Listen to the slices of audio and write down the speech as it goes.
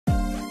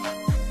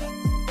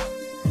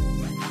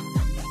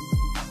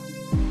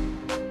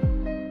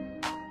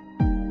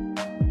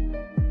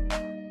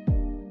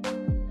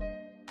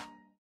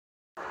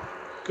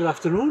Good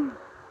afternoon,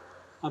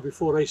 and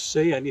before I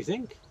say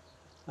anything,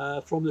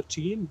 from the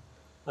team,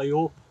 I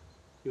hope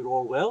you're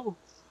all well,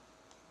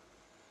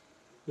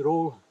 you're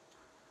all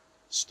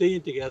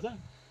staying together,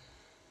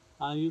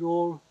 and you're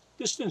all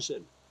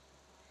distancing.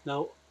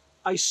 Now,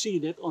 I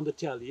seen it on the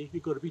telly,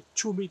 you've got to be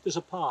 2 meters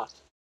apart.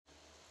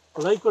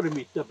 Well, I've got a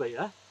meter by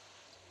here,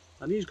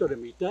 and he's got a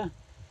meter,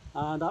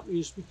 and that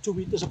means we're 2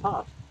 meters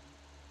apart,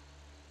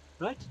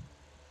 right?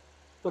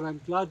 But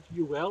I'm glad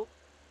you're well,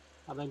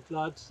 and I'm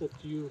glad that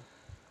you're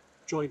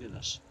joining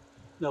us.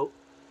 Now,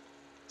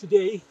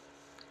 today,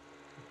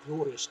 a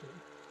glorious day,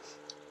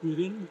 we're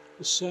in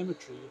the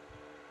cemetery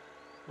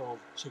of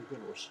St.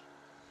 Gwynnos.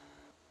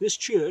 This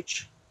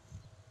church,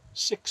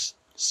 6th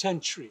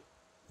century,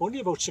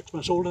 only about 6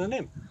 months older than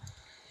him,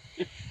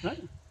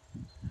 right?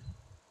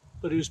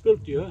 But it was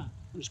built here,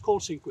 and it's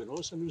called St.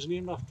 Gwynnos, and it was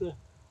named after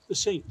the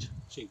saint,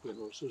 St.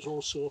 Gwynnos. There's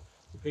also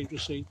the patron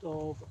saint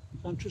of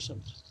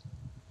Llantrisant.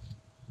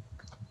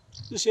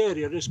 This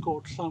area is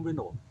called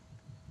Llanwynno.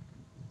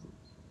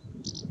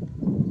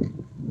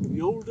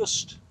 The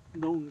oldest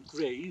known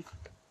grave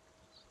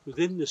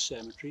within this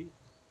cemetery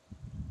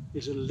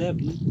is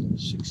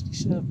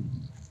 1167,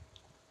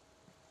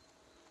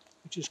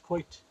 which is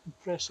quite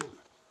impressive.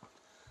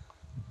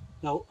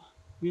 Now,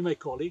 me and my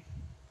colleague,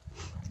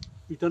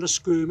 we've done a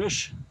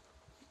skirmish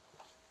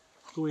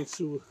going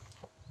through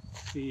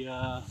the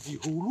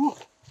Hulu,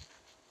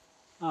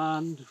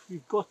 and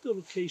we've got the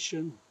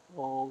location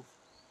of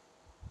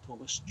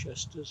Thomas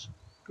Chester's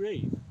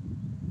grave.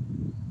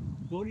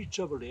 The only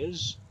trouble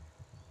is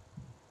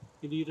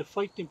you need a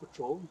fighting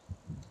patrol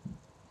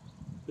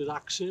with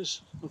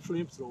axes and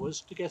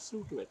flamethrowers to get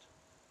through to it.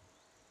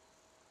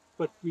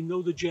 But we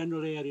know the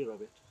general area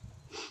of it.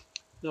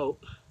 Now,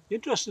 the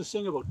interesting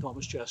thing about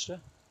Thomas Chester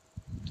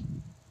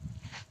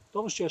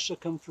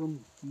came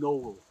from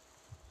Knowle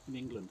in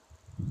England,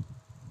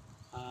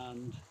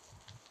 and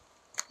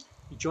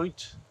he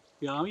joined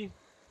the army,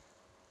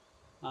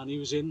 and he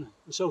was in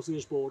the South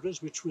Wales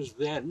borders, which was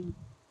then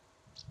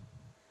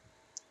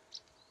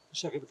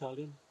the 2nd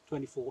Battalion,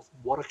 24th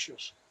Warwickshire,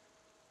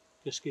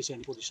 just in case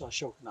anybody starts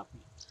shouting at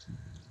me.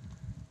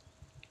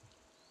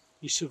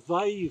 He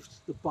survived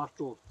the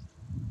battle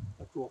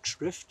at Rorke's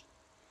Drift,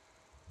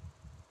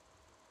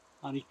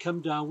 and he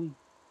came down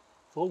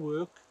for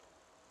work,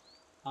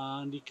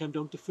 and he came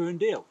down to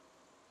Ferndale.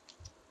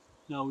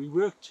 Now, he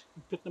worked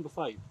in pit number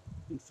 5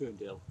 in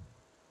Ferndale,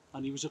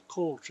 and he was a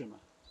coal trimmer.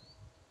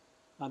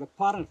 And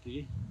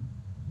apparently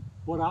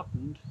what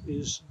happened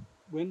is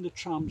when the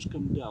trams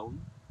come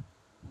down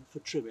for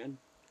trimming,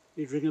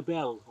 they'd ring a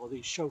bell or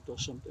they'd shout or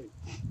something,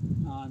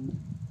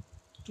 and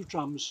 2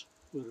 trams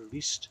were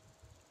released.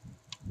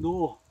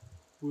 No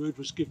word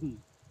was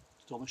given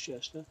to Thomas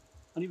Chester,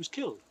 and he was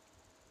killed.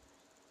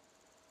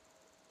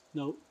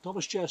 Now,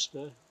 Thomas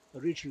Chester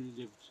originally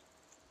lived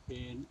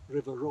in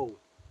River Row,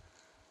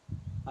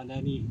 and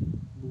then he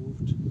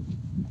moved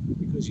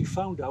because he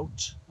found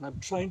out, and I'm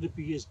trying to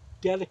be as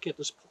delicate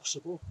as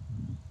possible,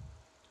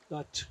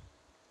 that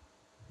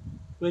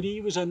when he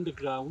was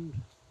underground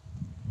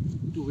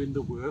doing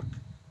the work,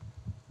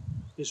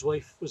 his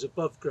wife was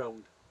above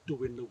ground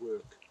doing the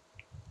work,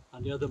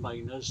 and the other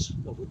miners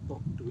that were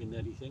not doing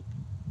anything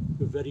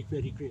were very,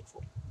 very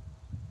grateful.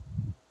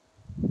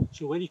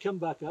 So when he came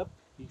back up,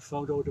 he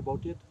found out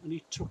about it, and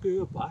he took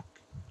her back,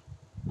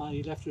 and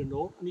he left her a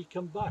note, and he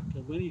came back,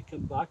 and when he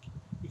came back,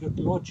 he got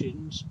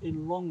lodgings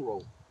in Long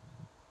Row.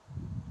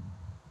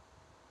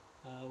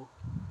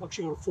 I've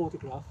actually got a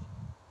photograph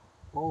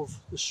of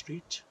the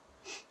street,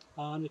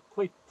 and it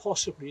quite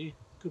possibly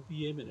could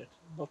be him in it,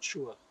 I'm not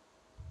sure,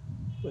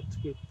 but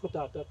we'll put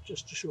that up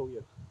just to show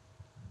you.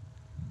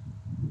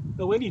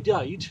 Now, when he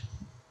died,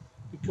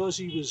 because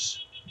he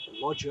was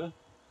a lodger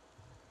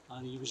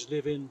and he was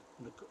living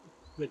in a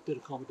rented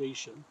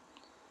accommodation,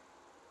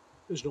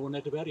 there's no one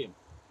there to bury him,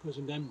 because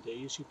in them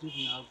days you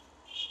didn't have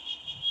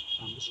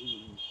Amazon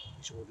and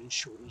his own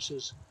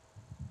insurances.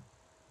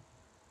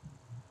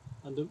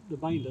 And the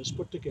miners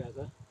put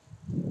together,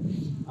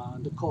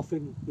 and the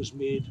coffin was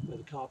made by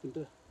the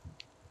carpenter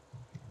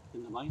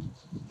in the mine,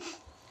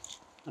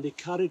 and they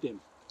carried him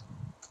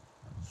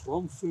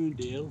from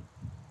Ferndale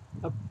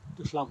up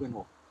to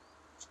Llanwynno.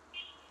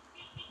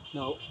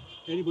 Now,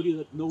 anybody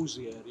that knows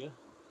the area,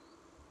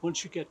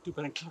 once you get to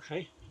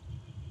Berenclachai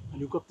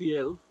and you've got the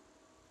hill,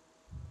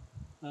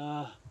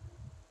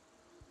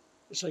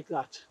 it's like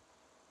that.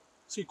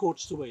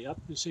 3/4 the way up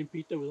in St.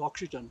 Peter with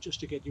oxygen just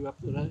to get you up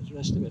the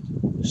rest of it.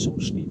 It's so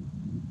steep.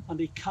 And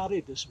they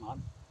carried this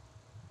man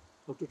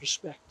out of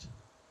respect,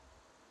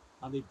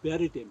 and they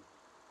buried him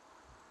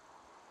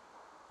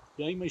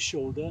behind my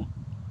shoulder,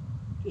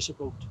 just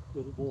about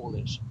where the wall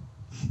is.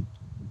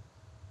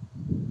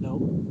 Now,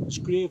 his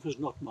grave is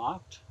not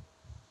marked,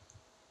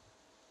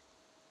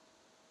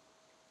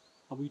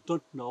 and we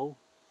don't know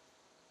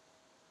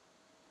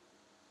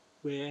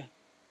where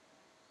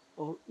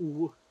or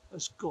who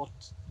has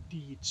got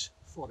deeds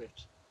for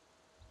it,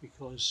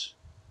 because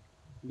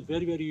in the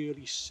very, very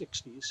early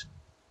 60s,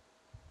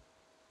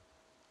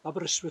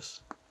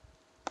 Aberystwyth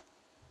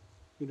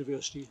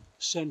University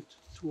sent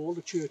to all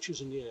the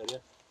churches in the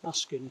area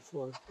asking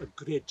for a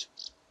grid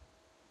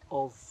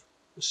of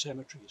the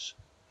cemeteries.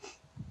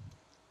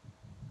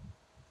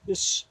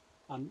 This,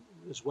 and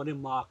there's one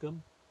in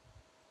Markham,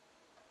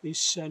 they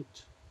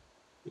sent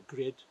the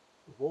grid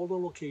of all the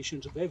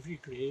locations of every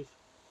grave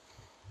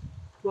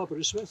to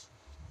Aberystwyth,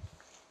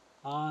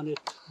 and it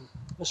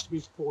must have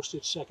been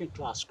posted second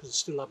class because it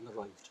still hadn't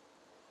arrived.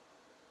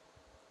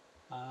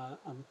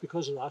 And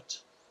because of that,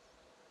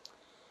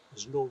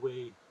 there's no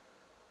way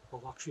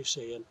of actually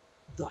saying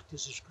that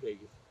is his grave.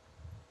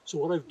 So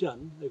what I've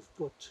done, I've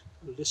got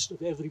a list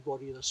of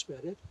everybody that's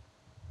buried.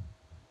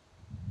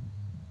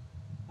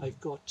 I've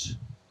got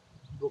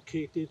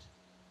located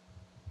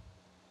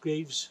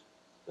graves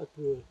that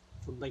were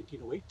from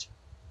 1908,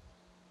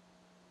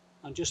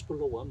 and just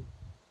below them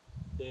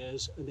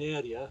there's an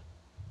area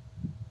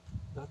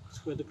that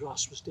where the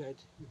grass was dead.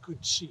 You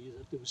could see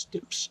that there was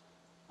dips,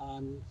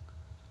 and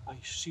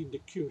I've seen the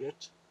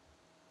curate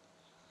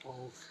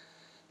of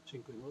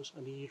St Gwynnos,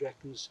 and he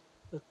reckons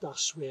that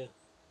that's where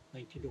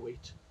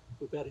 1908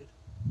 were buried.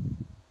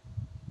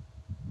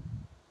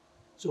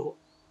 So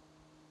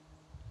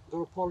I've got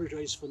to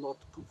apologise for not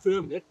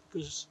confirming it,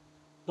 because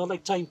not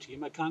like Time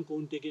Team, I can't go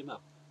and dig him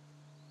up,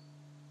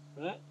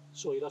 right?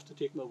 So you'll have to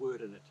take my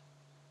word on it.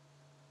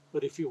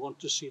 But if you want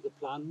to see the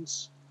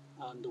plans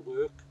and the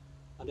work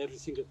and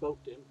everything about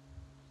him,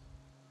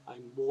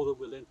 I'm more than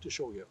willing to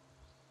show you.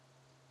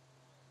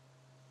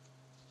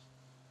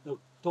 Now,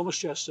 Thomas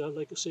Chester,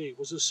 like I say,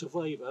 was a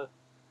survivor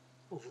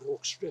of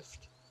Rorke's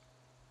drift.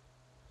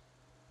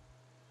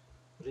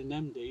 But in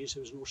them days,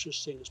 there was no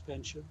such thing as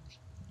pensions,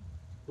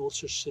 no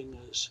such thing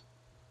as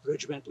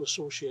regimental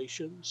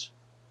associations,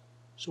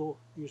 so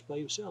he was by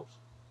himself.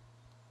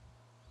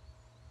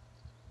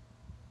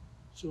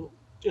 So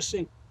just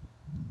think,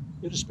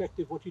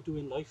 irrespective of what you do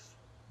in life,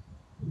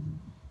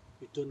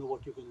 you don't know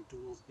what you're going to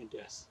do in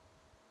death.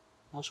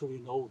 That's all you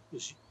know,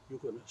 is you're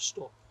going to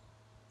stop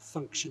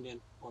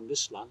functioning on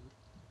this land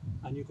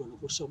and you're going to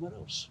go somewhere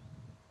else.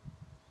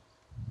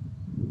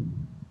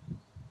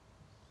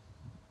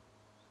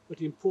 But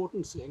the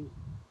important thing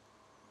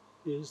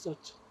is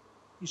that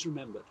he's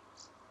remembered.